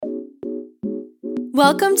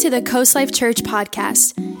Welcome to the Coast Life Church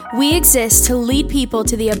podcast. We exist to lead people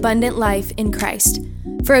to the abundant life in Christ.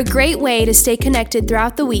 For a great way to stay connected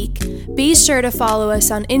throughout the week, be sure to follow us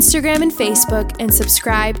on Instagram and Facebook and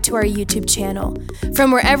subscribe to our YouTube channel.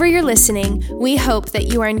 From wherever you're listening, we hope that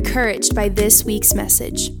you are encouraged by this week's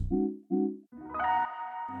message.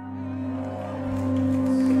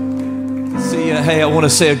 Hey, I want to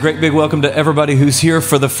say a great big welcome to everybody who's here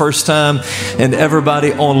for the first time and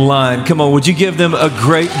everybody online. Come on, would you give them a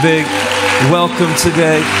great big welcome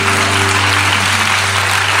today?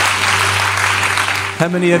 How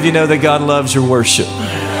many of you know that God loves your worship?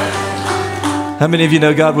 How many of you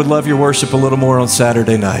know God would love your worship a little more on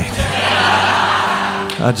Saturday night?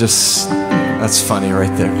 That's funny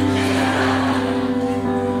right there.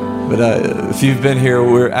 But if you've been here,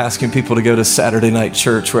 we're asking people to go to Saturday night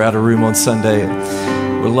church. We're out of room on Sunday.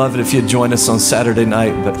 We'd love it if you'd join us on Saturday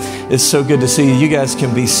night. But it's so good to see you. You guys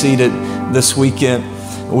can be seated this weekend.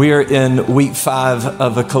 We are in week 5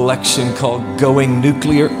 of a collection called Going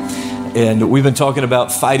Nuclear. And we've been talking about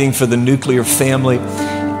fighting for the nuclear family.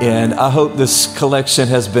 And I hope this collection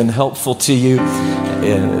has been helpful to you.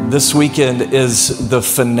 And this weekend is the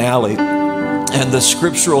finale. And the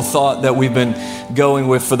scriptural thought that we've been going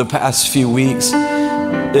with for the past few weeks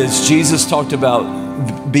is Jesus talked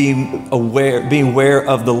about being aware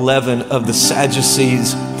of the leaven of the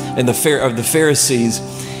Sadducees and the Pharisees.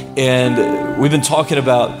 And we've been talking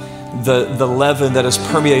about the leaven that is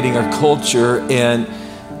permeating our culture and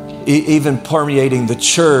even permeating the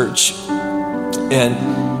church. And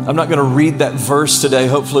I'm not going to read that verse today.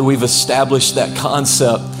 Hopefully we've established that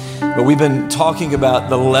concept. But we've been talking about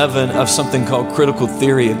the leaven of something called critical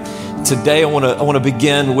theory. And today I want to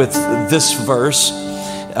begin with this verse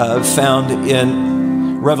found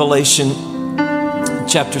in Revelation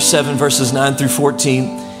chapter 7, verses 9 through 14.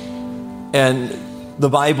 And the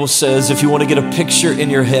Bible says, if you want to get a picture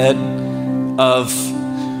in your head of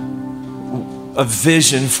a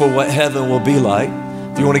vision for what heaven will be like,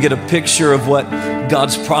 if you want to get a picture of what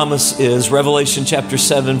God's promise is, Revelation chapter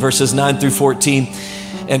 7, verses 9 through 14.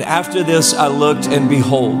 And after this I looked, and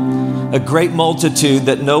behold, a great multitude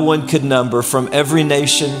that no one could number, from every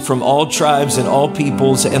nation, from all tribes and all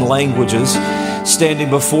peoples and languages, standing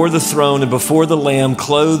before the throne and before the Lamb,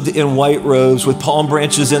 clothed in white robes, with palm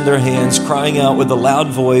branches in their hands, crying out with a loud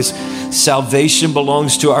voice, salvation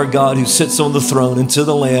belongs to our God who sits on the throne and to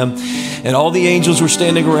the Lamb. And all the angels were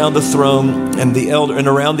standing around the throne and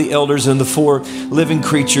around the elders and the 4 living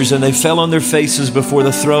creatures, and they fell on their faces before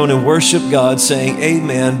the throne and worshiped God, saying,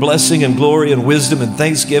 Amen. Blessing and glory and wisdom and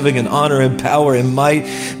thanksgiving and honor and power and might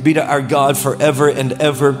be to our God forever and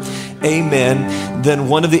ever. Amen. Then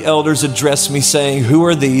one of the elders addressed me, saying, Who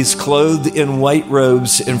are these clothed in white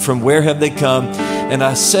robes, and from where have they come? And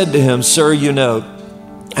I said to him, Sir, you know.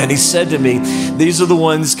 And he said to me, These are the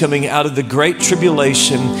ones coming out of the great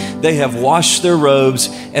tribulation. They have washed their robes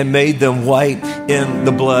and made them white in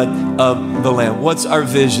the blood of the Lamb. What's our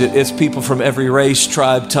vision? It's people from every race,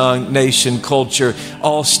 tribe, tongue, nation, culture,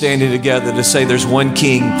 all standing together to say there's one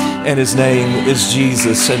King and his name is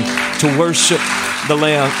Jesus. And to worship the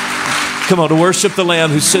Lamb. Come on, to worship the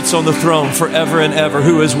Lamb who sits on the throne forever and ever,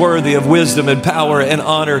 who is worthy of wisdom and power and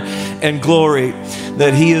honor and glory,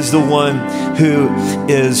 that he is the one who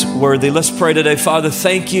is worthy. Let's pray today. Father,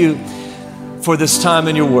 thank you for this time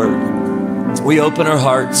in your word. We open our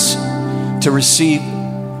hearts to receive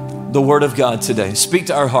the word of God today. Speak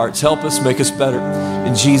to our hearts. Help us, make us better.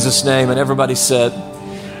 In Jesus' name. And everybody said,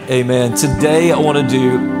 amen. Today I want to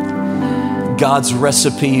do God's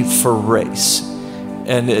recipe for race.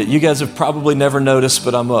 And you guys have probably never noticed,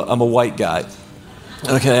 but I'm a white guy.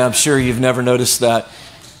 Okay, I'm sure you've never noticed that.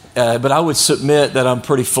 But I would submit that I'm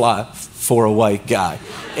pretty fly for a white guy.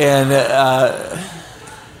 And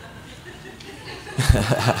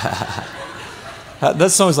that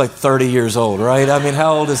song's like 30 years old, right? I mean,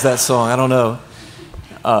 how old is that song? I don't know.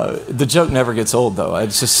 The joke never gets old, though.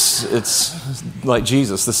 It's like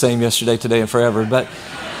Jesus, the same yesterday, today, and forever. But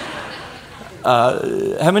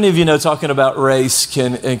how many of you know talking about race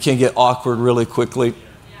can get awkward really quickly?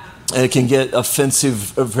 And it can get offensive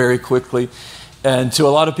very quickly. And to a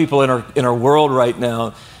lot of people in our world right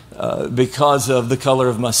now, because of the color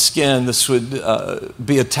of my skin, this would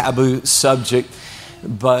be a taboo subject.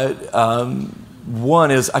 But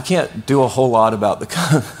one is I can't do a whole lot about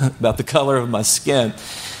the color of my skin.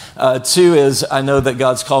 2 is I know that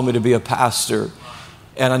God's called me to be a pastor,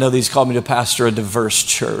 and I know that He's called me to pastor a diverse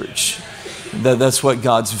church. That's what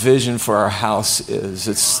God's vision for our house is.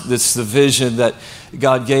 It's the vision that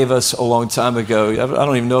God gave us a long time ago. I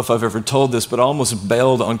don't even know if I've ever told this, but I almost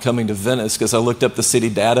bailed on coming to Venice because I looked up the city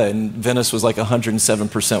data and Venice was like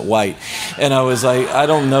 107% white. And I was like, I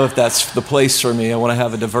don't know if that's the place for me. I want to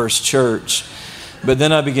have a diverse church. But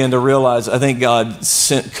then I began to realize, I think God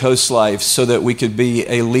sent Coast Life so that we could be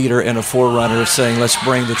a leader and a forerunner of saying, let's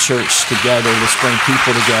bring the church together. Let's bring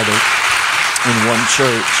people together in one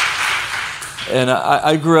church. And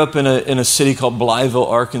I grew up in a city called Blytheville,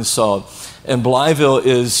 Arkansas. And Blytheville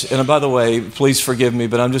is, and by the way, please forgive me,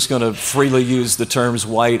 but I'm just going to freely use the terms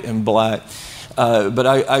white and black. But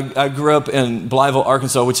I grew up in Blytheville,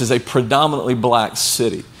 Arkansas, which is a predominantly black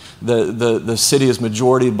city. The city is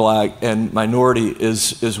majority black and minority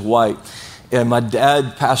is white. And my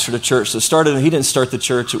dad pastored a church that started, and he didn't start the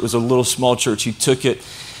church. It was a little small church. He took it.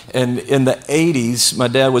 And in the 80s, my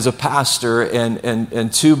dad was a pastor,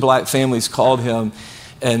 and two black families called him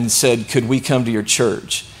and said, could we come to your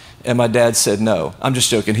church? And my dad said no. I'm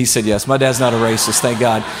just joking. He said yes. My dad's not a racist, thank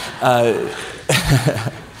God.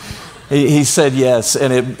 He said yes.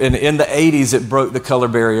 And in the 80s, it broke the color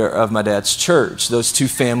barrier of my dad's church. Those two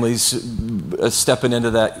families stepping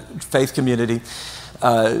into that faith community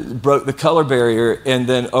broke the color barrier, and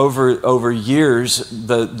then over years,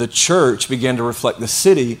 the church began to reflect the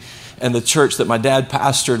city, and the church that my dad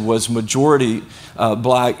pastored was majority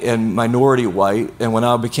black and minority white. And when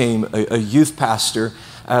I became a youth pastor,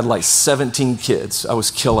 I had like 17 kids. I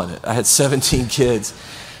was killing it. I had 17 kids,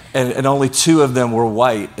 and only 2 of them were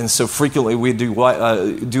white. And so frequently we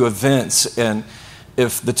do events, and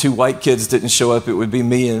if the 2 white kids didn't show up, it would be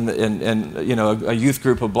me and you know, a youth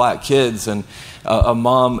group of black kids. And a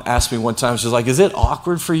mom asked me one time, she was like, is it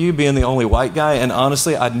awkward for you being the only white guy? And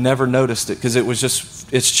honestly, I'd never noticed it because it was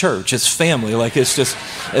just, it's church, it's family, like it's just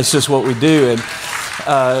what we do.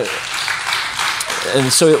 And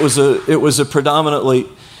so it was a predominantly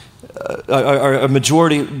a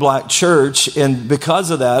majority black church, and because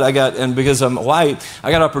of that, because I'm white, I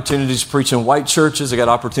got opportunities to preach in white churches. I got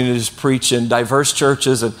opportunities to preach in diverse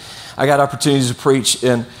churches, and I got opportunities to preach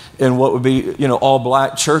in what would be, you know, all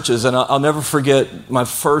black churches. And I'll never forget my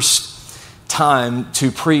first time to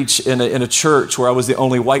preach in a church where I was the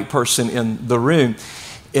only white person in the room.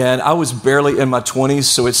 And I was barely in my 20s,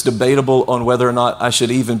 so it's debatable on whether or not I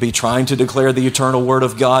should even be trying to declare the eternal word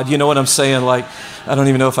of God. You know what I'm saying? Like, I don't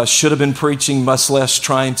even know if I should have been preaching, much less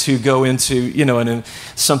trying to go into, you know, in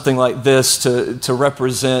something like this to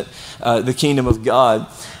represent the kingdom of God.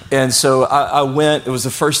 And so I went. It was the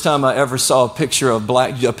first time I ever saw a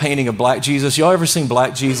painting of Black Jesus. Y'all ever seen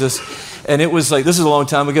Black Jesus? And it was like, this is a long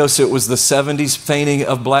time ago, so it was the 70s painting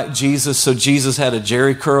of Black Jesus. So Jesus had a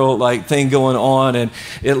Jerry curl like thing going on, and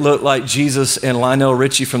it looked like Jesus and Lionel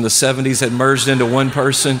Richie from the 70s had merged into one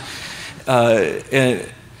person. I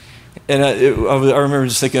remember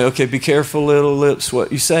just thinking, okay, be careful, little lips,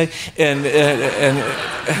 what you say. And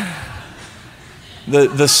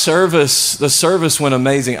the service went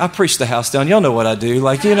amazing. I preached the house down. Y'all know what I do.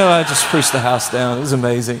 Like, you know, I just preached the house down. It was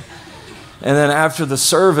amazing. And then after the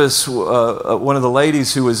service, one of the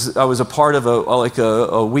ladies I was a part of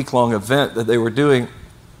a week-long event that they were doing,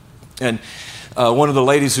 and one of the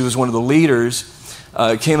ladies who was one of the leaders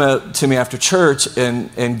came up to me after church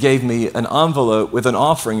and gave me an envelope with an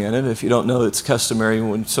offering in it. If you don't know, it's customary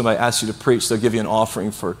when somebody asks you to preach, they'll give you an offering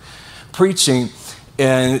for preaching.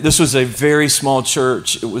 And this was a very small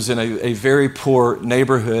church. It was in a very poor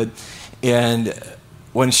neighborhood. And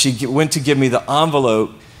when she went to give me the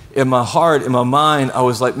envelope, in my heart, in my mind, I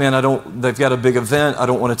was like, man, they've got a big event. I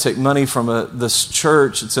don't want to take money from this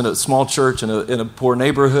church. It's in a small church in a poor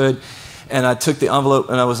neighborhood. And I took the envelope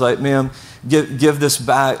and I was like, ma'am, give this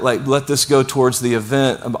back. Like, let this go towards the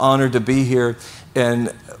event. I'm honored to be here. And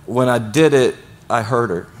when I did it, I hurt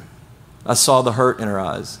her. I saw the hurt in her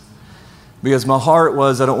eyes. Because my heart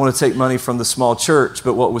was, I don't want to take money from the small church.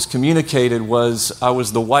 But what was communicated was I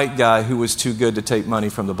was the white guy who was too good to take money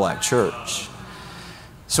from the black church.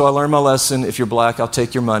 So I learned my lesson. If you're black, I'll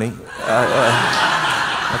take your money.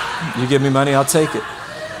 You give me money, I'll take it.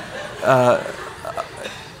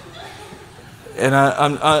 And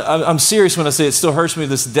I'm serious when I say it still hurts me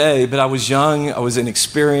this day, but I was young, I was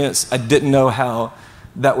inexperienced, I didn't know how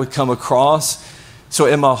that would come across. So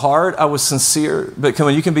in my heart, I was sincere. But come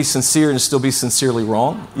on, you can be sincere and still be sincerely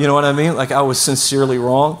wrong. You know what I mean? Like, I was sincerely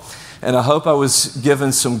wrong. And I hope I was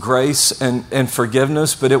given some grace and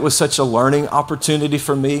forgiveness, but it was such a learning opportunity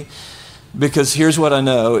for me, because here's what I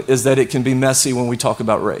know is that it can be messy when we talk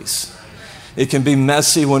about race. It can be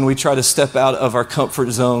messy when we try to step out of our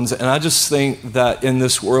comfort zones. And I just think that in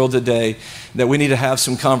this world today, that we need to have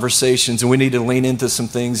some conversations and we need to lean into some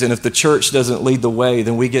things. And if the church doesn't lead the way,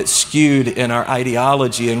 then we get skewed in our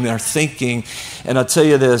ideology and our thinking. And I'll tell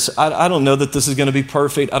you this, I don't know that this is going to be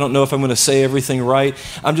perfect. I don't know if I'm going to say everything right.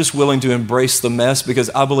 I'm just willing to embrace the mess because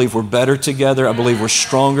I believe we're better together. I believe we're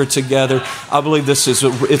stronger together. I believe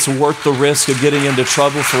it's worth the risk of getting into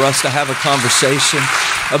trouble for us to have a conversation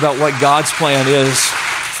about what God's plan is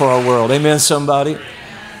for our world. Amen, somebody?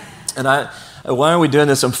 And why are we doing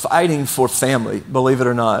this? I'm fighting for family, believe it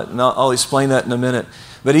or not. And I'll explain that in a minute.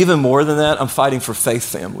 But even more than that, I'm fighting for faith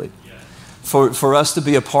family. For us to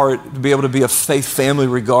be a part, to be able to be a faith family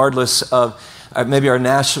regardless of maybe our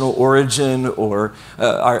national origin or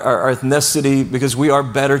our ethnicity, because we are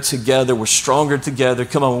better together, we're stronger together.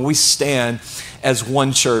 Come on, when we stand as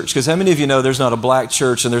one church. Because how many of you know there's not a black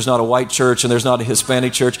church and there's not a white church and there's not a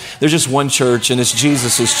Hispanic church? There's just one church and it's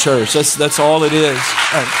Jesus' church. That's all it is.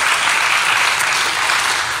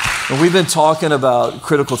 And we've been talking about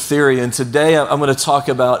critical theory, and today I'm going to talk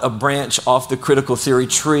about a branch off the critical theory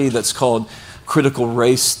tree that's called critical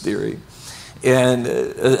race theory. And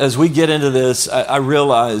as we get into this, I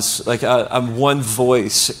realize I'm one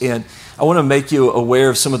voice, and I want to make you aware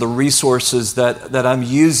of some of the resources that I'm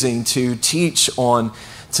using to teach on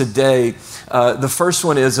today. The first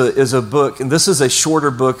one is a book, and this is a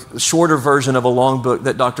shorter version of a long book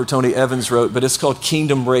that Dr. Tony Evans wrote, but it's called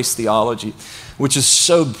Kingdom Race Theology, which is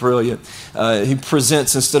so brilliant. He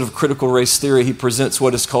presents, instead of critical race theory, he presents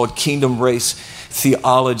what is called kingdom race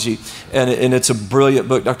theology. And it's a brilliant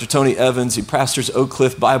book. Dr. Tony Evans, he pastors Oak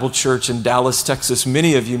Cliff Bible Church in Dallas, Texas.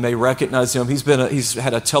 Many of you may recognize him. He's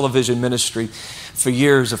had a television ministry for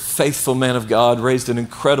years, a faithful man of God, raised an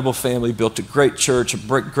incredible family, built a great church, a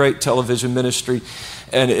great television ministry.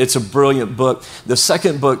 And it's a brilliant book. The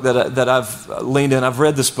second book that I've leaned in, I've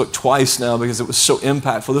read this book twice now because it was so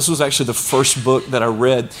impactful. This was actually the first book that I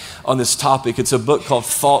read on this topic. It's a book called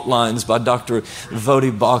Fault Lines by Dr.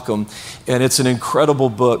 Voddie Baucham. And it's an incredible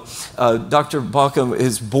book. Dr. Baucham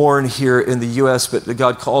is born here in the U.S., but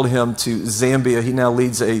God called him to Zambia. He now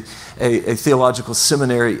leads a theological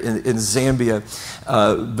seminary in Zambia.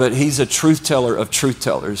 But he's a truth teller of truth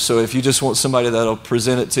tellers. So if you just want somebody that'll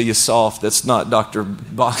present it to you soft, that's not Dr.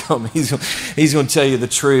 Baucham. He's going to tell you the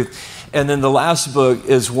truth. And then the last book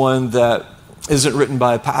is one that isn't written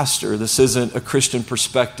by a pastor. This isn't a Christian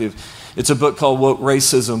perspective. It's a book called Woke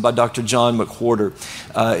Racism by Dr. John McWhorter.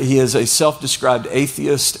 He is a self-described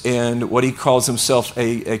atheist and what he calls himself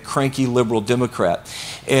a cranky liberal Democrat.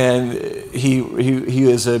 And he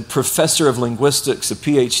is a professor of linguistics, a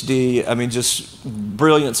PhD. I mean, just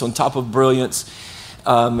brilliance on top of brilliance.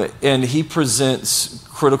 And he presents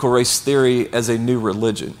critical race theory as a new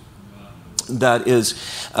religion that is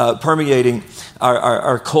permeating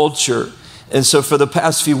our culture. And so for the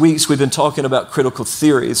past few weeks, we've been talking about critical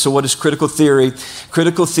theory. So what is critical theory?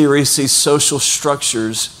 Critical theory sees social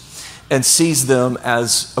structures and sees them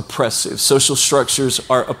as oppressive. Social structures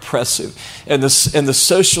are oppressive. And the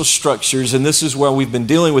social structures, and this is where we've been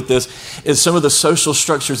dealing with this, is some of the social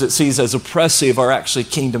structures it sees as oppressive are actually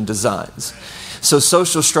kingdom designs. So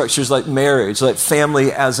social structures like marriage, like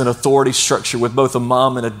family as an authority structure with both a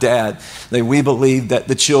mom and a dad, we believe that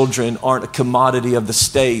the children aren't a commodity of the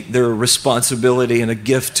state. They're a responsibility and a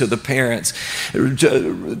gift to the parents.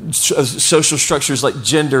 Social structures like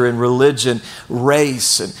gender and religion,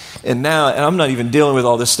 race, and I'm not even dealing with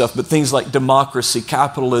all this stuff, but things like democracy,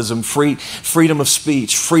 capitalism, freedom of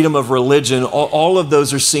speech, freedom of religion, all of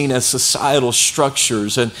those are seen as societal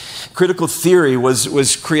structures. And critical theory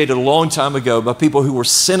was created a long time ago by people who were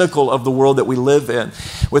cynical of the world that we live in.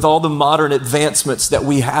 With all the modern advancements that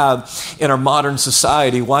we have in our modern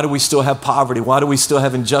society, why do we still have poverty? Why do we still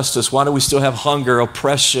have injustice? Why do we still have hunger,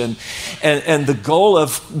 oppression? And the goal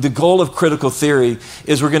of critical theory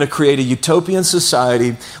is we're going to create a utopian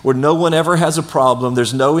society where no one ever has a problem,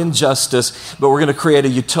 there's no injustice, but we're going to create a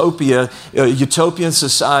utopian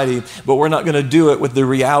society, but we're not going to do it with the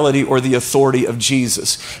reality or the authority of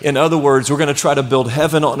Jesus. In other words, we're going to try to build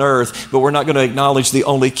heaven on earth, but we're not going to acknowledge the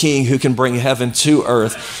only king who can bring heaven to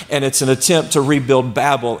earth. And it's an attempt to rebuild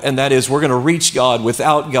Babel, and that is we're going to reach God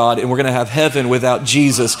without God, and we're going to have heaven without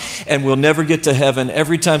Jesus, and we'll never get to heaven.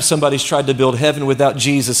 Every time somebody's tried to build heaven without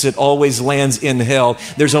Jesus, it always lands in hell.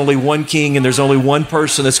 There's only one king, and there's only one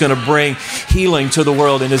person that's going to bring healing to the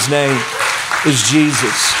world, and his name is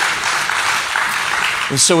Jesus.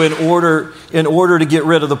 And so in order to get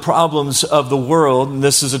rid of the problems of the world, and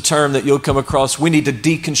this is a term that you'll come across, we need to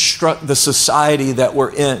deconstruct the society that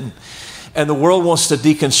we're in. And the world wants to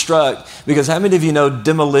deconstruct because how many of you know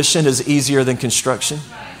demolition is easier than construction?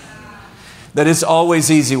 That it's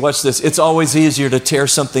always easy, watch this, it's always easier to tear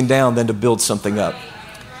something down than to build something up.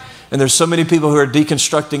 And there's so many people who are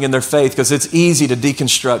deconstructing in their faith because it's easy to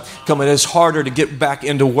deconstruct. Come on, it's harder to get back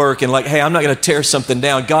into work and like, hey, I'm not going to tear something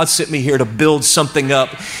down. God sent me here to build something up,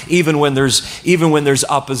 even when there's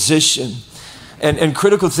opposition. And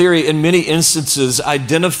critical theory, in many instances,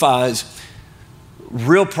 identifies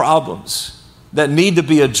real problems that need to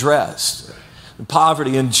be addressed: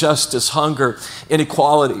 poverty, injustice, hunger,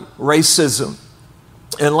 inequality, racism.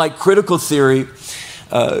 And like critical theory,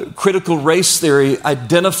 critical race theory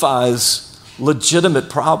identifies legitimate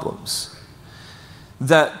problems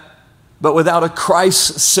but without a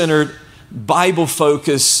Christ-centered Bible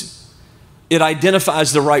focus, it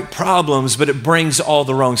identifies the right problems, but it brings all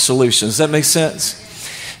the wrong solutions. Does that make sense?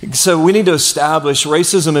 So we need to establish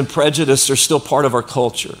racism and prejudice are still part of our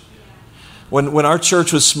culture. When our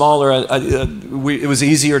church was smaller, it was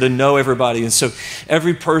easier to know everybody. And so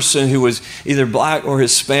every person who was either black or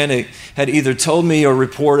Hispanic had either told me or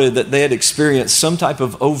reported that they had experienced some type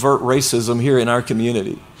of overt racism here in our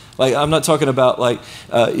community. Like, I'm not talking about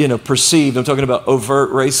perceived. I'm talking about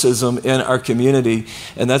overt racism in our community.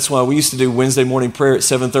 And that's why we used to do Wednesday morning prayer at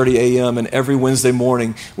 7:30 a.m. And every Wednesday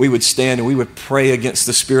morning we would stand and we would pray against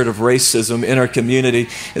the spirit of racism in our community.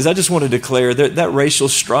 As I just want to declare that racial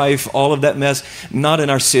strife, all of that mess, not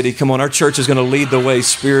in our city. Come on, our church is going to lead the way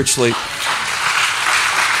spiritually.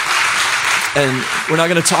 And we're not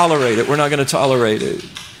going to tolerate it. We're not going to tolerate it.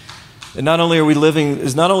 And not only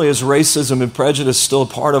is racism and prejudice still a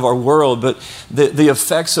part of our world, but the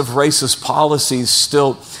effects of racist policies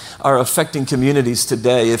still are affecting communities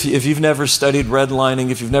today. If you've never studied redlining,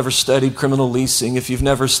 if you've never studied criminal leasing, if you've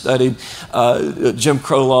never studied Jim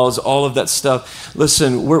Crow laws, all of that stuff,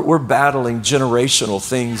 listen, we're battling generational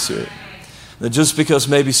things here. That just because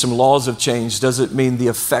maybe some laws have changed doesn't mean the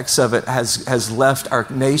effects of it has left our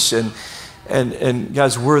nation. And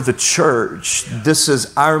guys, we're the church. This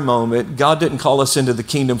is our moment. God didn't call us into the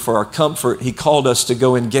kingdom for our comfort. He called us to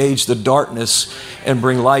go engage the darkness and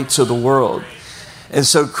bring light to the world. And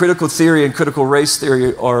so critical theory and critical race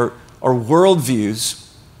theory are worldviews.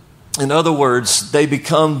 In other words, they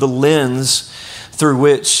become the lens through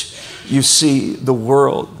which you see the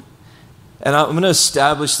world. And I'm going to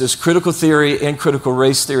establish this. Critical theory and critical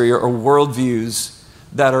race theory are worldviews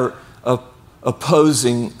that are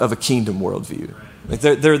opposing of a kingdom worldview. Like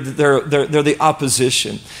they're the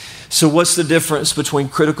opposition. So what's the difference between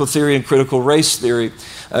critical theory and critical race theory?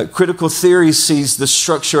 Critical theory sees the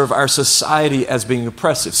structure of our society as being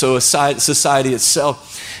oppressive. So society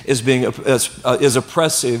itself is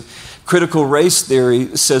oppressive. Critical race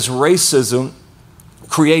theory says racism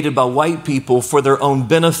created by white people for their own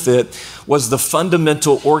benefit was the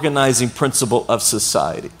fundamental organizing principle of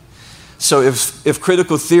society. So if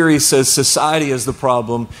critical theory says society is the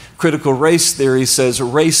problem, critical race theory says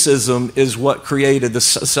racism is what created the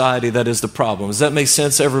society that is the problem. Does that make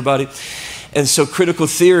sense, everybody? And so critical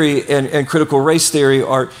theory and critical race theory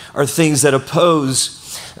are things that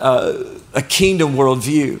oppose a kingdom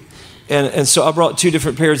worldview. And so I brought two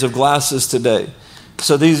different pairs of glasses today.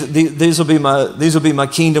 So these will be my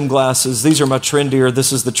kingdom glasses. These are my trendier.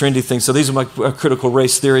 This is the trendy thing. So these are my critical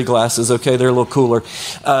race theory glasses. Okay, they're a little cooler,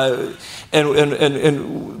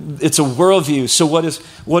 and it's a worldview. So what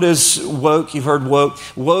is woke? You've heard woke.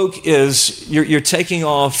 Woke is you're taking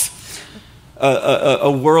off a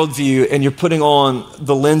worldview and you're putting on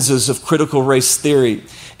the lenses of critical race theory.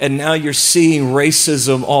 And now you're seeing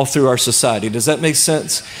racism all through our society. Does that make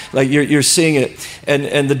sense? Like you're seeing it,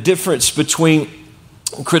 and the difference between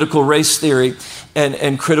critical race theory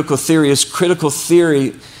and critical theory is critical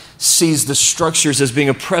theory sees the structures as being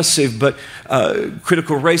oppressive, but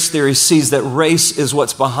critical race theory sees that race is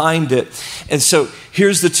what's behind it. And so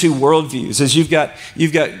here's the two worldviews: is you've got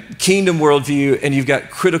kingdom worldview and you've got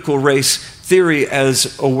critical race theory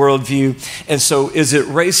as a worldview. And so is it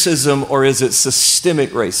racism or is it systemic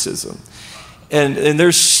racism? And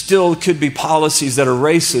there still could be policies that are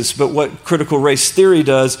racist, but what critical race theory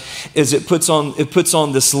does is it puts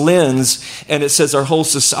on this lens and it says our whole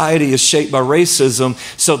society is shaped by racism,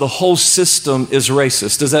 so the whole system is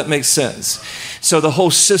racist. Does that make sense? So the whole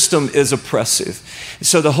system is oppressive.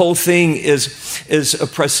 So the whole thing is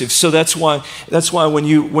oppressive. So that's why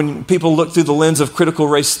when people look through the lens of critical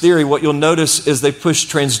race theory, what you'll notice is they push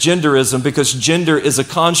transgenderism, because gender is a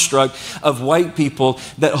construct of white people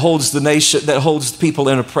that holds the nation, that that holds people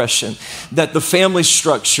in oppression. That the family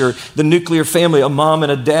structure, the nuclear family, a mom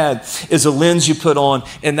and a dad, is a lens you put on,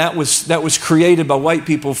 and that was created by white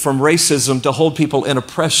people from racism to hold people in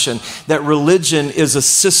oppression. That religion is a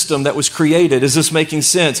system that was created. Is this making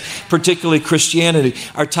sense? Particularly Christianity,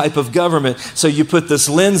 our type of government. So you put this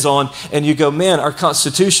lens on and you go, man, our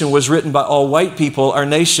Constitution was written by all white people. Our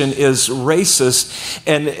nation is racist.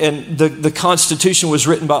 And the Constitution was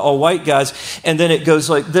written by all white guys. And then it goes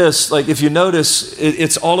like this. Like if you notice,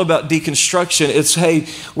 it's all about deconstruction. It's, hey,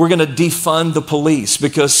 we're going to defund the police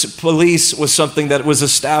because police was something that was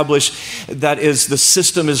established that is, the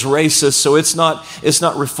system is racist. So it's not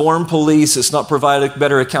reform police. It's not provide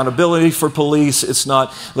better accountability for police. It's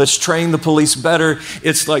not let's train the police better.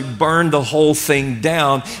 It's like burn the whole thing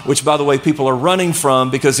down, which by the way, people are running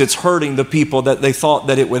from because it's hurting the people that they thought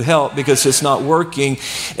that it would help because it's not working.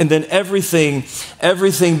 And then everything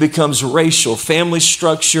becomes racial. Family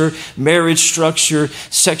structure, marriage structure,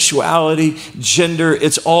 sexuality, gender,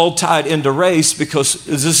 it's all tied into race because,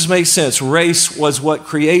 does this make sense? Race was what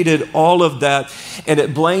created all of that, and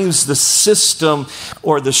it blames the system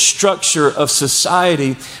or the structure of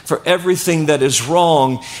society for everything that is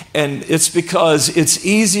wrong. And it's because it's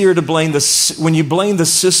easier to blame when you blame the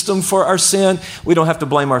system for our sin, we don't have to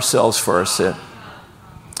blame ourselves for our sin.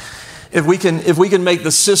 If we can make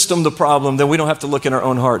the system the problem, then we don't have to look in our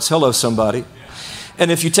own hearts. Hello, somebody. And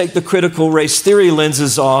if you take the critical race theory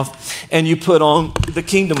lenses off and you put on the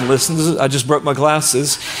kingdom lenses, I just broke my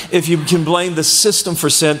glasses. If you can blame the system for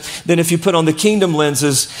sin, then if you put on the kingdom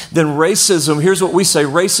lenses, then racism, here's what we say,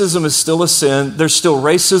 racism is still a sin. There's still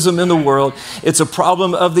racism in the world. It's a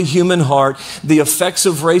problem of the human heart. The effects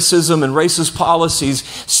of racism and racist policies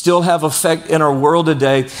still have effect in our world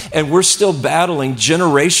today. And we're still battling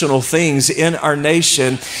generational things in our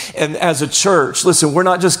nation. And as a church, listen, we're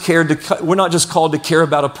not just called to care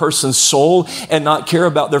about a person's soul and not care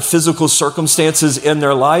about their physical circumstances in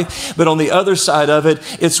their life. But on the other side of it,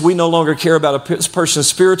 it's we no longer care about a person's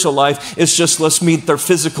spiritual life. It's just let's meet their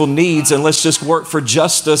physical needs and let's just work for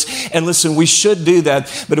justice. And listen, we should do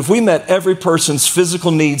that. But if we met every person's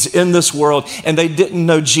physical needs in this world and they didn't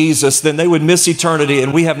know Jesus, then they would miss eternity,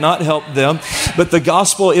 and we have not helped them. But the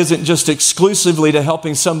gospel isn't just exclusively to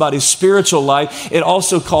helping somebody's spiritual life. It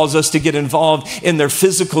also calls us to get involved in their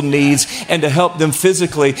physical needs and to help them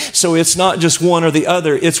physically. So it's not just one or the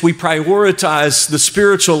other. It's we prioritize the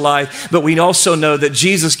spiritual life, but we also know that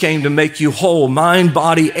Jesus came to make you whole, mind,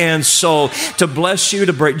 body, and soul, to bless you,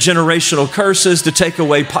 to break generational curses, to take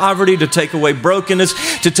away poverty, to take away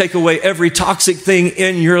brokenness, to take away every toxic thing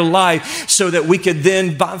in your life, so that we could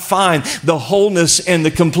then find the wholeness and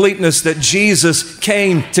the completeness that Jesus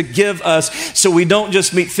came to give us. So we don't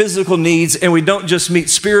just meet physical needs and we don't just meet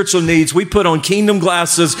spiritual needs. We put on kingdom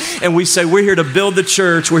glasses and we say, we're here to build the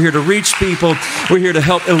church. We're here to reach people. We're here to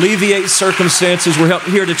help alleviate circumstances. We're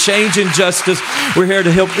here to change injustice. We're here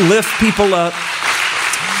to help lift people up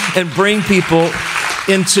and bring people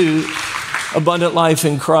into abundant life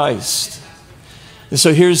in Christ. And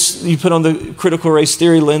so here's, you put on the critical race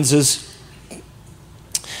theory lenses,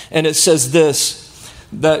 and it says this,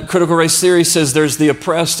 that critical race theory says there's the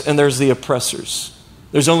oppressed and there's the oppressors.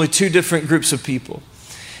 There's only two different groups of people.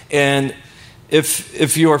 And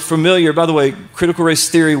if you are familiar, by the way, critical race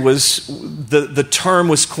theory was, the term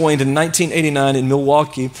was coined in 1989 in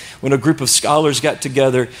Milwaukee when a group of scholars got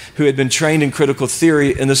together who had been trained in critical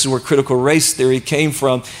theory, and this is where critical race theory came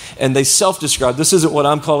from. And they self-described, this isn't what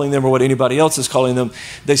I'm calling them or what anybody else is calling them,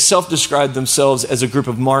 they self-described themselves as a group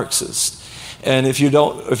of Marxists. And if you're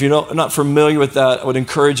not familiar with that, I would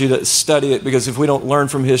encourage you to study it, because if we don't learn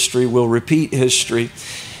from history, we'll repeat history.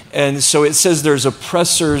 And so it says there's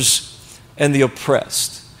oppressors and the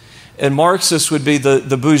oppressed. And Marxists would be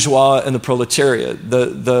the bourgeois and the proletariat,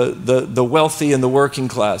 the wealthy and the working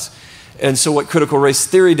class. And so what critical race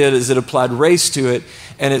theory did is it applied race to it,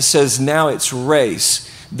 and it says now it's race.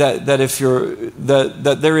 That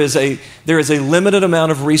there is a limited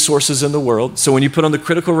amount of resources in the world. So when you put on the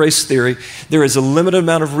critical race theory, there is a limited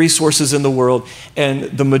amount of resources in the world, and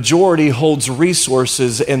the majority holds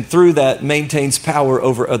resources, and through that maintains power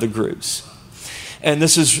over other groups. And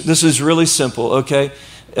this is really simple, okay?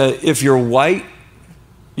 If you're white,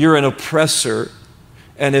 you're an oppressor,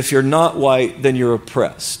 and if you're not white, then you're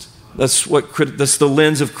oppressed. That's the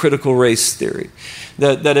lens of critical race theory.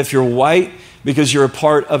 That if you're white, because you're a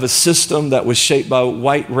part of a system that was shaped by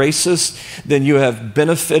white racists, then you have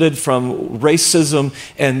benefited from racism,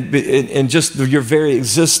 and just your very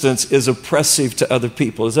existence is oppressive to other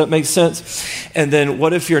people. Does that make sense? And then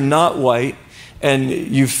what if you're not white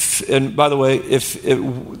And by the way,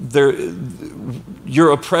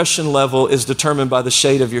 your oppression level is determined by the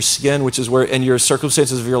shade of your skin, which is where, and your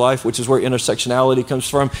circumstances of your life, which is where intersectionality comes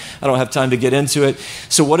from. I don't have time to get into it.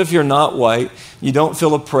 So what if you're not white? You don't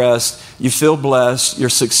feel oppressed. You feel blessed. You're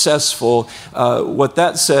successful. What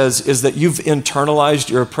that says is that you've internalized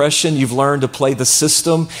your oppression. You've learned to play the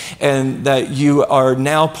system, and that you are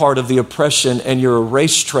now part of the oppression, and you're a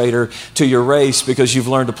race traitor to your race because you've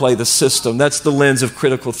learned to play the system. That's the lens of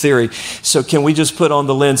critical theory. So can we just put on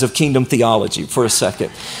the lens of kingdom theology for a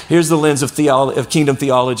second? Here's the lens of kingdom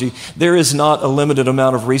theology. There is not a limited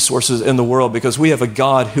amount of resources in the world because we have a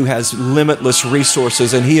God who has limitless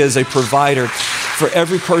resources, and He is a provider for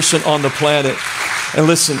every person on the planet. And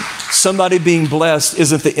listen, somebody being blessed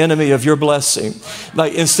isn't the enemy of your blessing.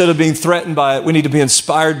 Like, instead of being threatened by it, we need to be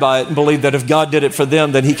inspired by it and believe that if God did it for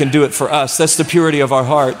them, then He can do it for us. That's the purity of our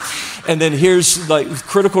heart. And then here's, like,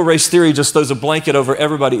 critical race theory just throws a blanket over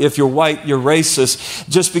everybody. If you're white, you're racist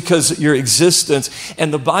just because your existence.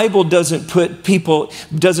 And the Bible doesn't put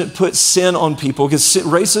sin on people, because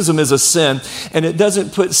racism is a sin, and it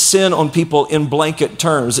doesn't put sin on people in blanket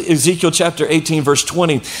terms. Ezekiel chapter 18, verse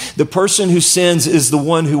 20, the person who sins is the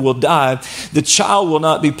one who will die. The child will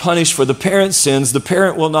not be punished for the parent's sins. The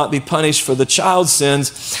parent will not be punished for the child's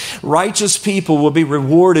sins. Righteous people will be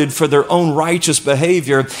rewarded for their own righteous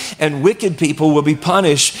behavior, and wicked people will be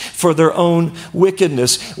punished for their own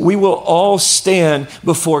wickedness. We will all stand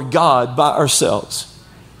before God by ourselves.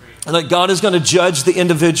 And that God is going to judge the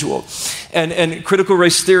individual. And critical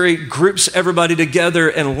race theory groups everybody together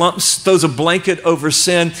and throws a blanket over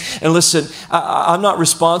sin. And listen, I'm not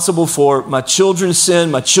responsible for my children's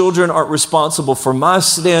sin. My children aren't responsible for my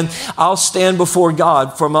sin. I'll stand before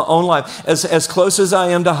God for my own life. As close as I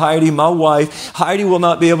am to Heidi, my wife, Heidi will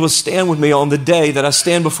not be able to stand with me on the day that I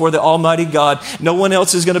stand before the Almighty God. No one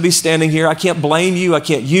else is going to be standing here. I can't blame you. I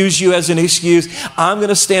can't use you as an excuse. I'm going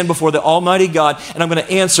to stand before the Almighty God, and I'm going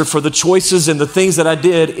to answer for the choices and the things that I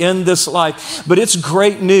did in this life. But it's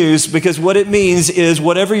great news, because what it means is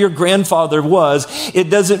whatever your grandfather was, it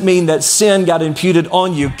doesn't mean that sin got imputed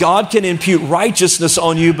on you. God can impute righteousness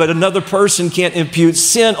on you, but another person can't impute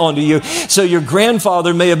sin onto you. So your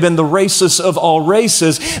grandfather may have been the racist of all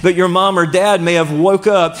races, but your mom or dad may have woke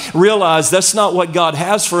up, realized that's not what God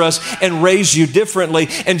has for us, and raised you differently.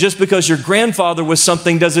 And just because your grandfather was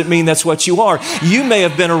something doesn't mean that's what you are. You may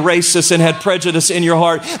have been a racist and had prejudice in your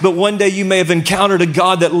heart, but one day you may have encountered a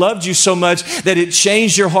God that loved you so much that it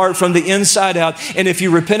changed your heart from the inside out. And if you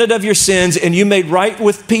repented of your sins and you made right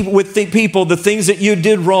with people the things that you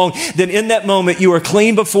did wrong, then in that moment you are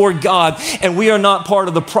clean before God. And we are not part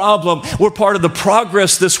of the problem. We're part of the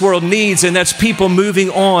progress this world needs, and that's people moving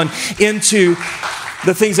on into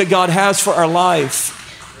the things that God has for our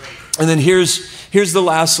life. And then here's the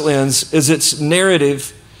last lens, is it's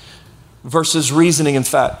narrative versus reasoning and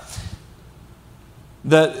fact.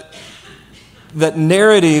 That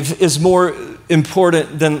narrative is more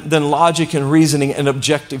important than logic and reasoning and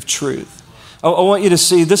objective truth. I want you to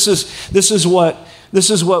see this is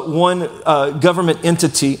what one government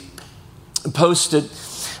entity posted,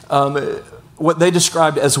 what they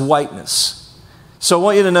described as whiteness. So I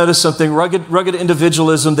want you to notice something. Rugged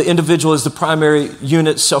individualism. The individual is the primary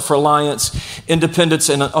unit. Self-reliance, independence,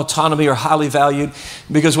 and autonomy are highly valued,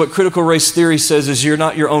 because what critical race theory says is you're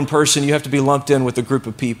not your own person. You have to be lumped in with a group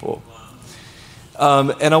of people.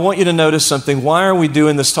 And I want you to notice something. Why are we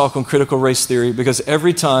doing this talk on critical race theory? Because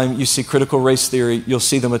every time you see critical race theory, you'll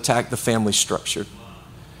see them attack the family structure.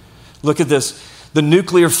 Look at this. The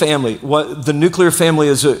nuclear family. The nuclear family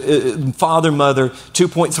is a father, mother,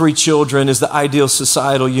 2.3 children is the ideal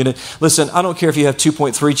societal unit. Listen, I don't care if you have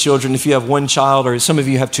 2.3 children, if you have one child, or some of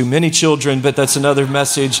you have too many children, but that's another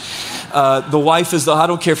message. The wife I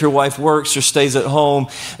don't care if your wife works or stays at home.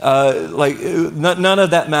 None of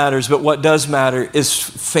that matters, but what does matter is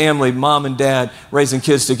family, mom and dad raising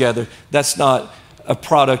kids together. That's not a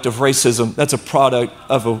product of racism. That's a product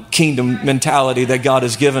of a kingdom mentality that God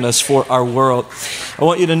has given us for our world. I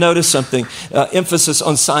want you to notice something. Emphasis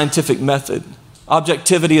on scientific method.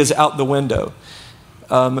 Objectivity is out the window.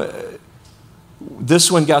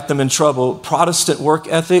 This one got them in trouble. Protestant work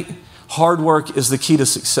ethic. Hard work is the key to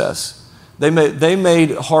success. They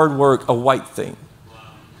made hard work a white thing.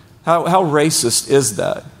 How racist is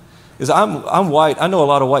that? Because I'm white. I know a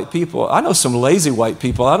lot of white people. I know some lazy white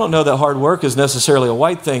people. I don't know that hard work is necessarily a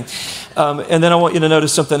white thing. And then I want you to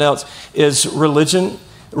notice something else, is religion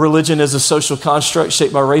religion is a social construct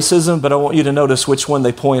shaped by racism, but I want you to notice which one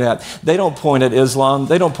they point at. They don't point at Islam.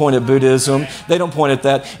 They don't point at Buddhism. They don't point at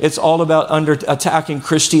that. It's all about attacking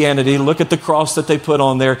Christianity. Look at the cross that they put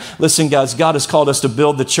on there. Listen, guys, God has called us to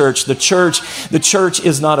build the church. The church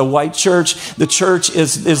is not a white church. The church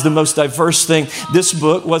is the most diverse thing. This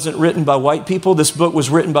book wasn't written by white people. This book was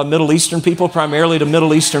written by Middle Eastern people, primarily to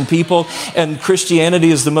Middle Eastern people. And Christianity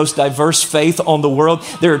is the most diverse faith on the world.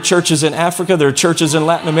 There are churches in Africa. There are churches in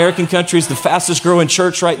Latin American countries. The fastest growing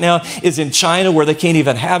church right now is in China, where they can't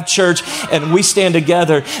even have church. And we stand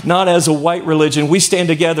together, not as a white religion. We stand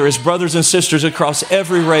together as brothers and sisters across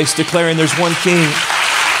every race, declaring there's one King,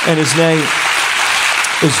 and his name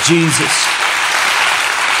is Jesus.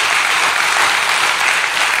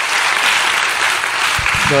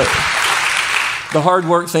 The hard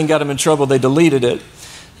work thing got them in trouble. They deleted it.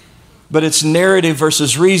 But it's narrative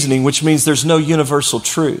versus reasoning, which means there's no universal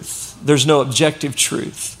truth. There's no objective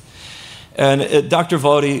truth. And Dr.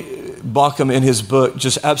 Voddie Baucham in his book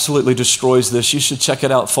just absolutely destroys this. You should check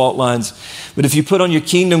it out, Fault Lines. But if you put on your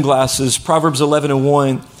kingdom glasses, Proverbs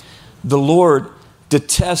 11:1, the Lord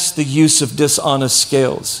detests the use of dishonest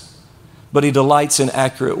scales, but he delights in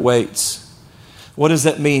accurate weights. What does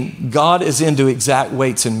that mean? God is into exact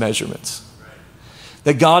weights and measurements.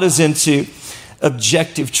 That God is into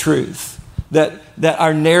objective truth, that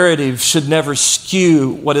our narrative should never skew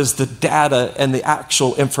what is the data and the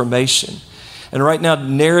actual information. And right now,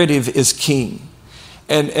 narrative is king.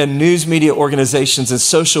 And news media organizations and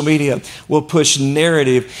social media will push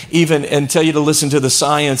narrative even and tell you to listen to the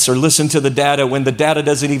science or listen to the data when the data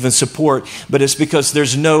doesn't even support, but it's because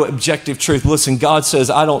there's no objective truth. Listen, God says,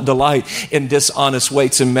 I don't delight in dishonest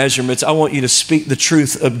weights and measurements. I want you to speak the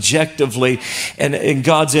truth objectively, and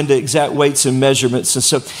God's into exact weights and measurements. And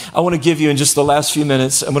so I want to give you in just the last few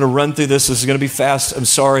minutes, I'm going to run through this. This is going to be fast. I'm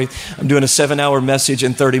sorry. I'm doing a 7-hour message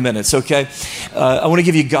in 30 minutes, okay? I want to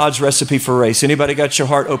give you God's recipe for race. Anybody got your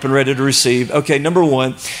heart open, ready to receive? Okay, number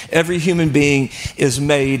one, every human being is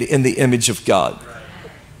made in the image of God.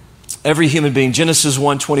 Every human being. Genesis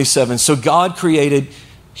 1:27. So God created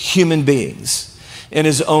human beings in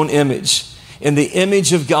his own image. In the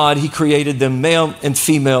image of God, he created them, male and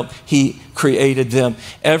female, he created them.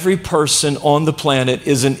 Every person on the planet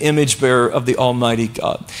is an image bearer of the Almighty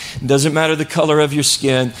God. It doesn't matter the color of your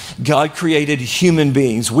skin. God created human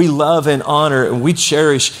beings. We love and honor and we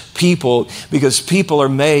cherish people because people are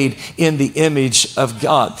made in the image of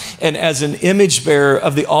God. And as an image bearer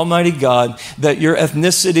of the Almighty God, that your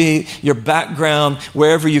ethnicity, your background,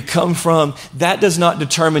 wherever you come from, that does not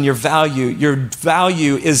determine your value. Your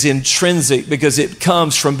value is intrinsic because it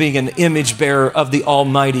comes from being an image bearer of the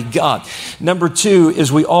Almighty God. Number two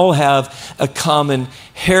is we all have a common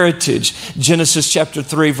heritage. Genesis chapter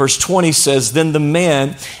 3 verse 20 says, then the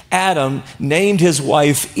man, Adam, named his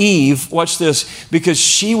wife Eve, watch this, because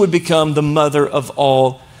she would become the mother of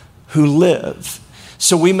all who live.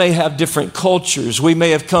 So we may have different cultures. We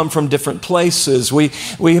may have come from different places. We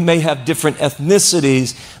may have different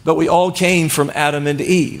ethnicities, but we all came from Adam and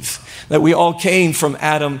Eve. That we all came from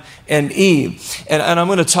Adam and Eve. And I'm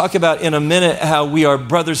going to talk about in a minute how we are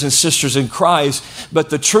brothers and sisters in Christ, but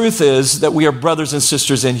the truth is that we are brothers and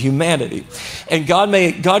sisters in humanity. And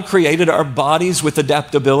God created our bodies with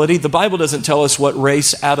adaptability. The Bible doesn't tell us what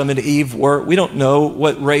race Adam and Eve were. We don't know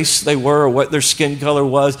what race they were or what their skin color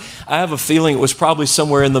was. I have a feeling it was probably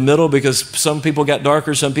somewhere in the middle because some people got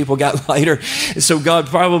darker, some people got lighter. So God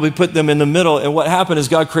probably put them in the middle. And what happened is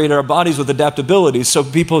God created our bodies with adaptability. So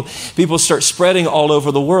people start spreading all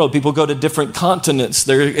over the world. People go to different continents.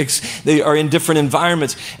 They are in different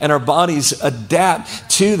environments, and our bodies adapt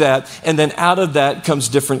to that. And then out of that comes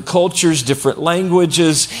different cultures, different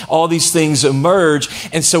languages. All these things emerge.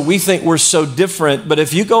 And so we think we're so different. But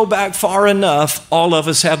if you go back far enough, all of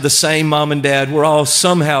us have the same mom and dad. We're all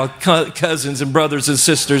somehow cousins and brothers and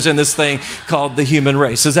sisters in this thing called the human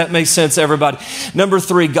race. Does that make sense, everybody? Number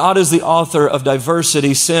three, God is the author of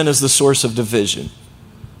diversity. Sin is the source of division.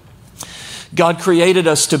 God created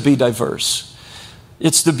us to be diverse.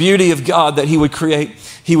 It's the beauty of God that he would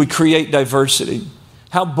create diversity.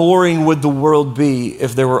 How boring would the world be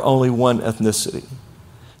if there were only one ethnicity?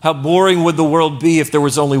 How boring would the world be if there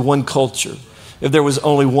was only one culture? If there was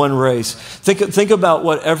only one race? Think about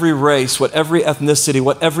what every race, what every ethnicity,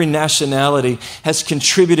 what every nationality has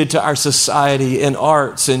contributed to our society in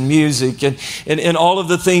arts and music and all of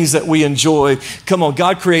the things that we enjoy. Come on,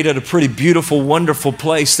 God created a pretty beautiful, wonderful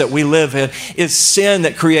place that we live in. It's sin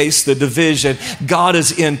that creates the division. God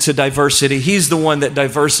is into diversity. He's the one that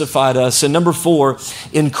diversified us. And number four,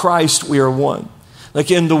 in Christ we are one. Like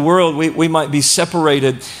in the world, we might be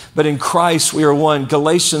separated, but in Christ we are one.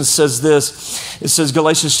 Galatians says this. It says,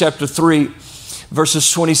 Galatians chapter 3, verses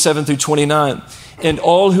 27 through 29. And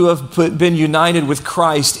all who have been united with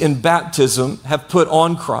Christ in baptism have put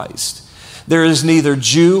on Christ. There is neither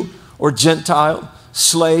Jew or Gentile,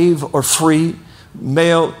 slave or free,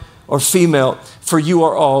 male or female, for you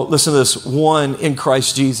are all, listen to this, one in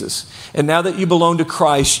Christ Jesus. And now that you belong to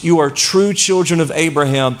Christ, you are true children of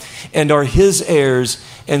Abraham and are his heirs,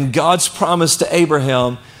 and God's promise to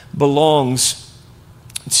Abraham belongs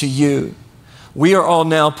to you. We are all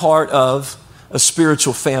now part of a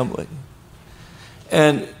spiritual family.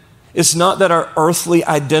 And it's not that our earthly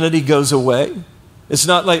identity goes away. It's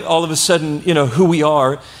not like all of a sudden, who we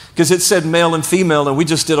are, because it said male and female, and we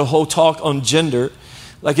just did a whole talk on gender.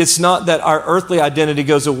 Like, it's not that our earthly identity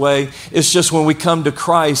goes away. It's just when we come to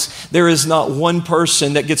Christ, there is not one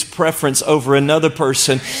person that gets preference over another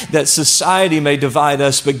person, that society may divide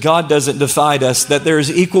us, but God doesn't divide us, that there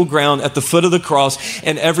is equal ground at the foot of the cross,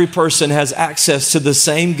 and every person has access to the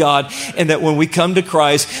same God, and that when we come to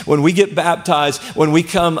Christ, when we get baptized, when we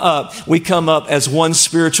come up as one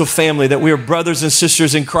spiritual family, that we are brothers and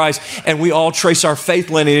sisters in Christ, and we all trace our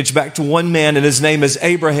faith lineage back to one man, and his name is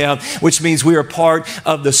Abraham, which means we are part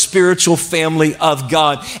of the spiritual family of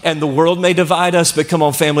God. And the world may divide us, but come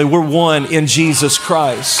on, family, we're one in Jesus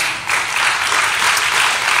Christ.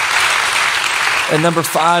 And number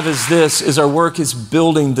 5 is our work is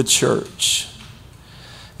building the church.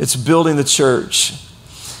 It's building the church.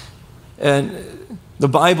 And the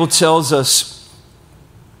Bible tells us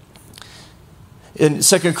in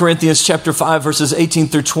 2 Corinthians chapter 5, verses 18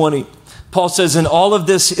 through 20, Paul says, and all of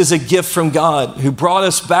this is a gift from God, who brought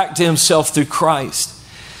us back to himself through Christ.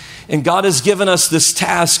 And God has given us this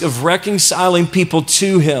task of reconciling people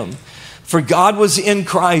to him. For God was in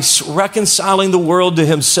Christ, reconciling the world to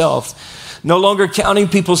himself, no longer counting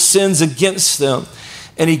people's sins against them.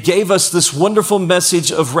 And he gave us this wonderful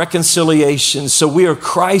message of reconciliation. So we are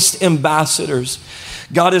Christ ambassadors.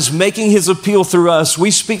 God is making his appeal through us.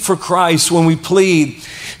 We speak for Christ when we plead,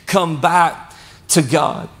 come back to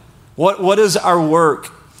God. What is our work?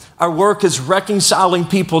 Our work is reconciling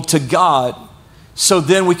people to God, so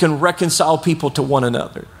then we can reconcile people to one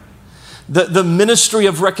another. The ministry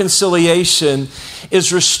of reconciliation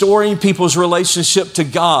is restoring people's relationship to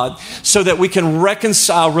God so that we can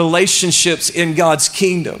reconcile relationships in God's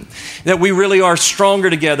kingdom, that we really are stronger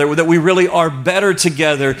together, that we really are better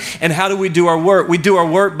together. And how do we do our work? We do our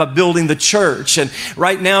work by building the church. And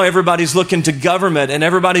right now, everybody's looking to government, and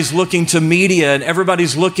everybody's looking to media, and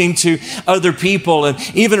everybody's looking to other people. And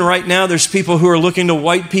even right now, there's people who are looking to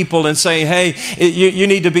white people and saying, hey, you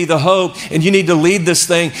need to be the hope, and you need to lead this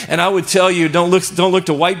thing. And I would tell you, don't look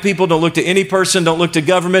to white people, don't look to any person, don't look to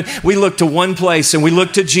government. We look to one place, and we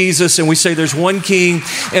look to Jesus, and we say there's one king,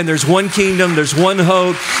 and there's one kingdom, there's one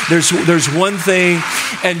hope, there's one thing.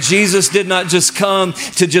 And Jesus did not just come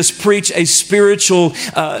to just preach a spiritual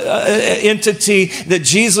entity.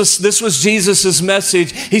 This was Jesus's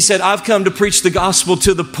message. He said, I've come to preach the gospel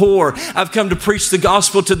to the poor. I've come to preach the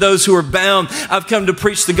gospel to those who are bound. I've come to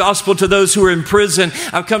preach the gospel to those who are in prison.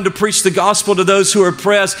 I've come to preach the gospel to those who are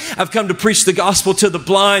oppressed. I've come to preach the gospel to the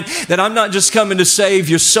blind, that I'm not just coming to save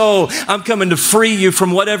your soul. I'm coming to free you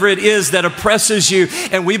from whatever it is that oppresses you.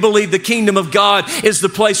 And we believe the kingdom of God is the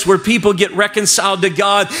place where people get reconciled to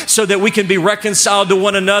God so that we can be reconciled to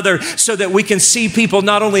one another, so that we can see people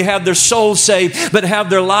not only have their souls saved, but have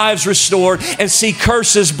their lives restored, and see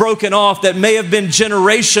curses broken off that may have been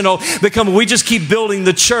generational. We just keep building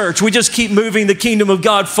the church. We just keep moving the kingdom of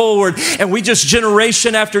God forward. And we just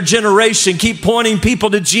generation after generation keep pointing people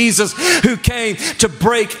to Jesus, who came to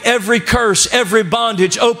break every curse, every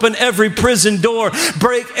bondage, open every prison door,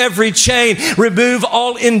 break every chain, remove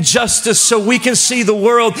all injustice, so we can see the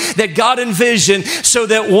world that God envisioned, so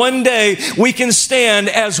that one day we can stand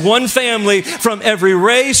as one family from every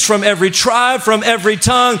race, from every tribe, from every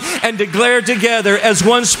tongue, and declare together as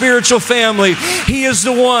one spiritual family, He is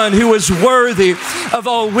the one who is worthy of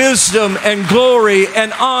all wisdom and glory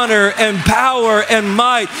and honor and power and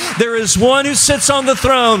might. There is one who sits on the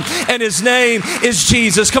throne, and His name is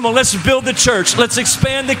Jesus. Come on, let's build the church. Let's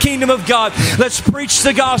expand the kingdom of God. Let's preach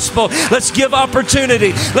the gospel. Let's give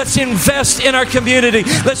opportunity. Let's invest in our community.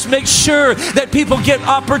 Let's make sure that people get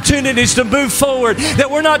opportunities to move forward, that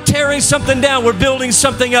we're not tearing something down, we're building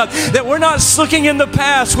something up, that we're not looking in the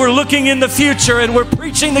past, we're looking in the future, and we're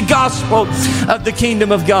preaching the gospel of the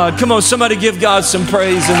kingdom of God. Come on, somebody give God some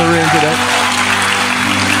praise in the room today.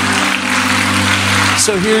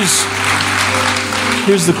 So here's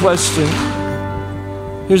the question.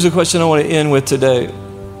 Here's the question I want to end with today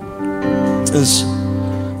is,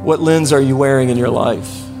 What lens are you wearing in your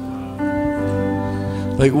life?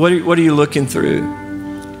 Like, what are you looking through?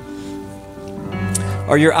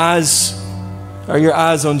 Are your eyes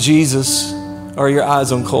on Jesus, or are your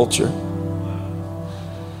eyes on culture?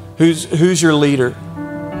 Who's your leader?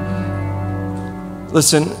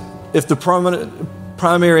 Listen, if the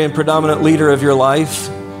primary and predominant leader of your life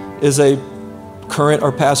is a current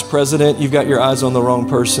or past president, you've got your eyes on the wrong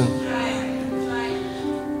person.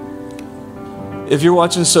 If you're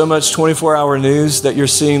watching so much 24-hour news that you're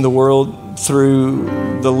seeing the world through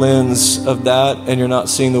the lens of that and you're not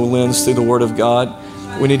seeing the lens through the Word of God,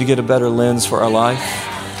 we need to get a better lens for our life.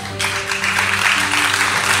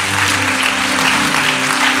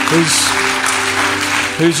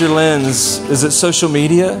 Who's your lens? Is it social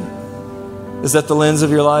media? Is that the lens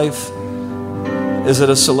of your life? Is it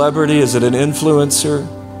a celebrity? Is it an influencer?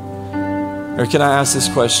 Or can I ask this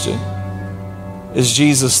question? Is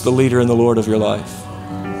Jesus the leader and the Lord of your life?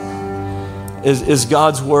 Is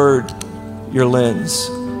God's Word your lens?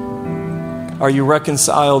 Are you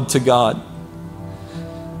reconciled to God?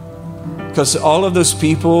 Because all of those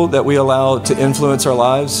people that we allow to influence our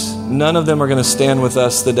lives, none of them are going to stand with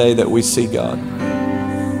us the day that we see God.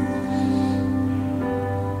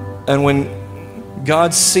 And when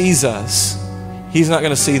God sees us, He's not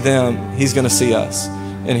going to see them, He's going to see us.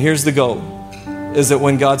 And here's the goal, is that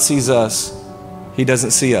when God sees us, He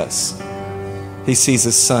doesn't see us. He sees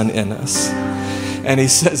His Son in us. And He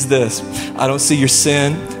says this, I don't see your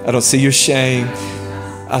sin, I don't see your shame.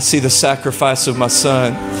 I see the sacrifice of my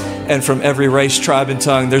Son. And from every race, tribe, and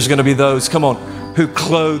tongue, there's going to be those, come on, who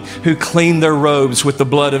clean their robes with the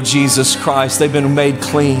blood of Jesus Christ. They've been made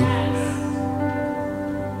clean.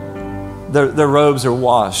 Their robes are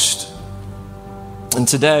washed. And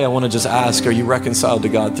today I want to just ask, are you reconciled to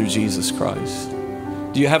God through Jesus Christ?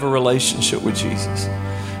 Do you have a relationship with Jesus?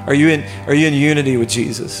 Are you in unity with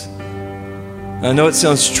Jesus? I know it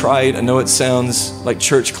sounds trite. I know it sounds like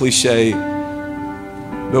church cliche,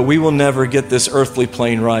 but we will never get this earthly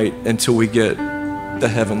plane right until we get the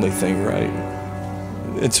heavenly thing right.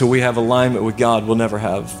 Until we have alignment with God, we'll never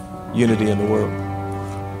have unity in the world.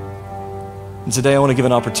 And today I want to give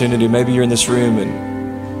an opportunity. Maybe you're in this room and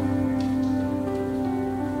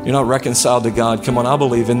you're not reconciled to God. Come on, I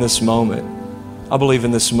believe in this moment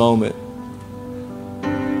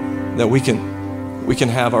that we can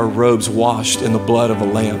have our robes washed in the blood of a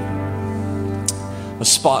lamb, a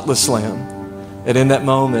spotless lamb. And in that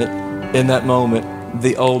moment,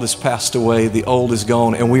 the old has passed away, the old is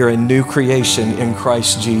gone, and we are a new creation in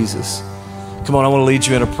Christ Jesus. Come on, I want to lead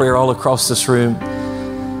you in a prayer all across this room.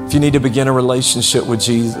 If you need to begin a relationship with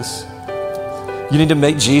Jesus, you need to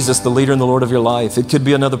make Jesus the leader and the Lord of your life. It could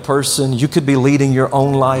be another person. You could be leading your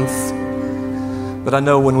own life. But I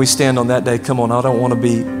know when we stand on that day, come on, I don't want to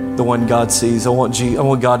be the one God sees. I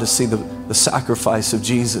want God to see the sacrifice of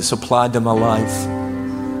Jesus applied to my life.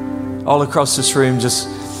 All across this room, just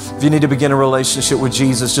if you need to begin a relationship with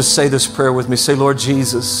Jesus, just say this prayer with me. Say, Lord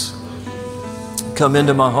Jesus, come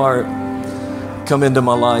into my heart. Come into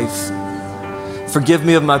my life. Forgive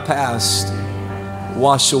me of my past.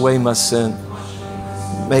 Wash away my sin.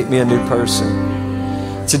 Make me a new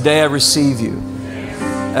person. Today I receive you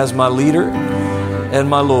as my leader and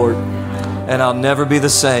my Lord, and I'll never be the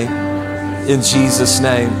same, in Jesus'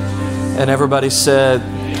 name. And everybody said,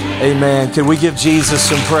 amen. Can we give Jesus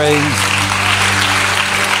some praise?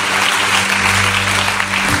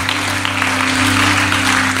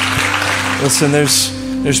 Listen,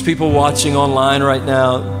 there's people watching online right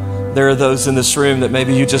now. There are those in this room that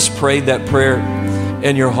maybe you just prayed that prayer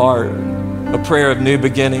in your heart. A prayer of new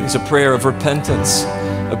beginnings, a prayer of repentance,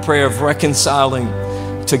 a prayer of reconciling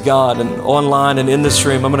to God. And online and in this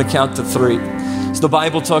room, I'm going to count to 3. So the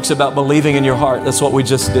Bible talks about believing in your heart. That's what we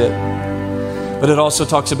just did. But it also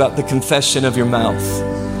talks about the confession of your mouth,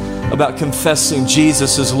 about confessing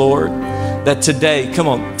Jesus is Lord. That today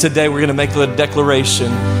we're going to make the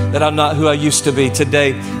declaration that I'm not who I used to be.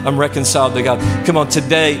 Today, I'm reconciled to God. Come on,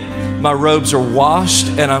 today, my robes are washed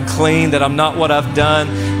and I'm clean, that I'm not what I've done,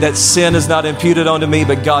 that sin is not imputed onto me,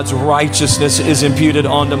 but God's righteousness is imputed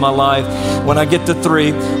onto my life. When I get to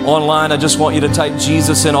 3 online, I just want you to type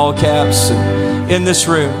Jesus in all caps. In this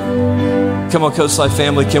room, come on, Coast Life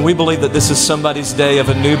family, can we believe that this is somebody's day of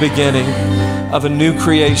a new beginning, of a new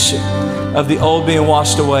creation, of the old being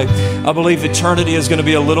washed away? I believe eternity is going to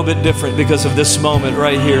be a little bit different because of this moment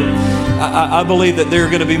right here. I believe that there are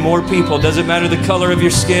going to be more people. Doesn't matter the color of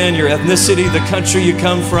your skin, your ethnicity, the country you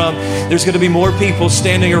come from. There's going to be more people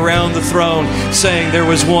standing around the throne saying there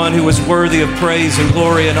was one who was worthy of praise and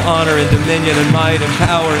glory and honor and dominion and might and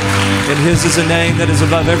power. And His is a name that is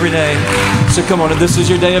above every name. So come on, and this is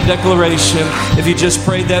your day of declaration. If you just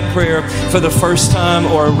prayed that prayer for the first time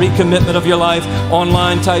or a recommitment of your life,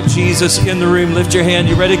 online, type Jesus. In the room, lift your hand.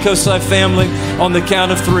 You ready, Coast Life family? On the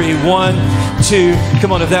count of 3. 1, 2.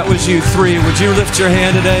 Come on, if that was you, 3. Would you lift your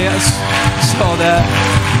hand today? I saw that.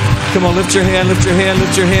 Come on, lift your hand, lift your hand,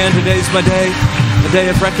 lift your hand. Today's my day. A day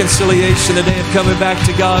of reconciliation, a day of coming back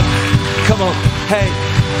to God. Come on. Hey,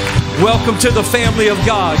 welcome to the family of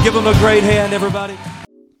God. Give them a great hand, everybody.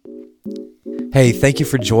 Hey, thank you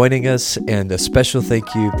for joining us, and a special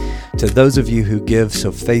thank you to those of you who give so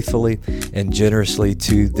faithfully and generously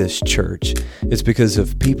to this church. It's because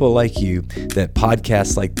of people like you that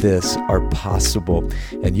podcasts like this are possible,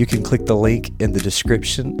 and you can click the link in the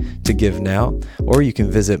description to give now, or you can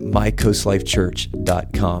visit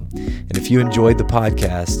mycoastlifechurch.com. And if you enjoyed the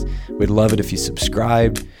podcast, we'd love it if you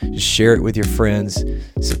subscribed, just share it with your friends.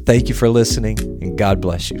 So thank you for listening, and God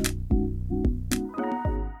bless you.